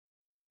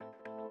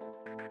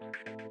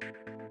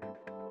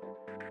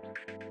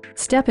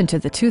Step into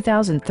the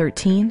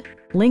 2013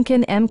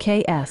 Lincoln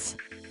MKS.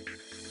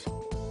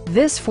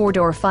 This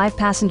four-door,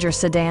 five-passenger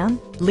sedan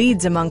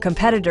leads among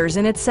competitors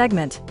in its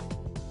segment.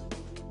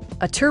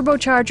 A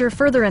turbocharger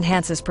further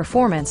enhances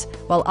performance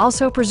while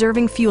also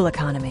preserving fuel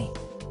economy.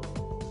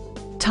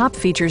 Top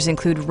features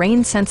include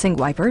rain-sensing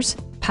wipers,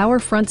 power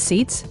front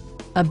seats,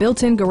 a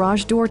built-in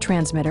garage door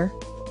transmitter,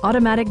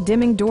 automatic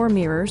dimming door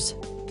mirrors,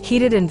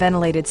 heated and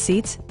ventilated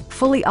seats,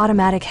 fully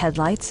automatic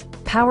headlights,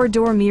 power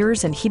door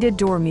mirrors and heated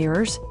door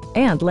mirrors,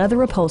 and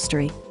leather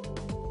upholstery.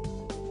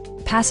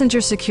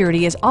 Passenger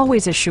security is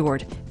always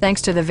assured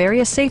thanks to the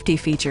various safety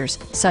features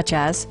such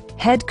as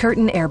head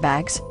curtain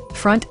airbags,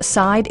 front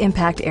side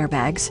impact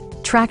airbags,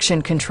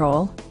 traction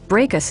control,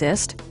 brake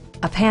assist,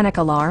 a panic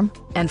alarm,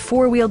 and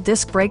four-wheel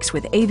disc brakes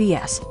with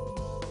ABS.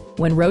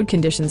 When road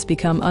conditions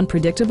become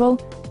unpredictable,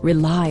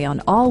 rely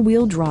on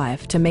all-wheel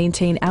drive to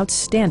maintain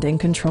outstanding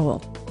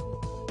control.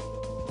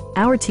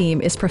 Our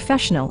team is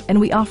professional and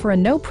we offer a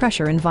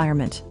no-pressure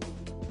environment.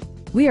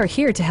 We are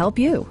here to help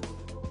you.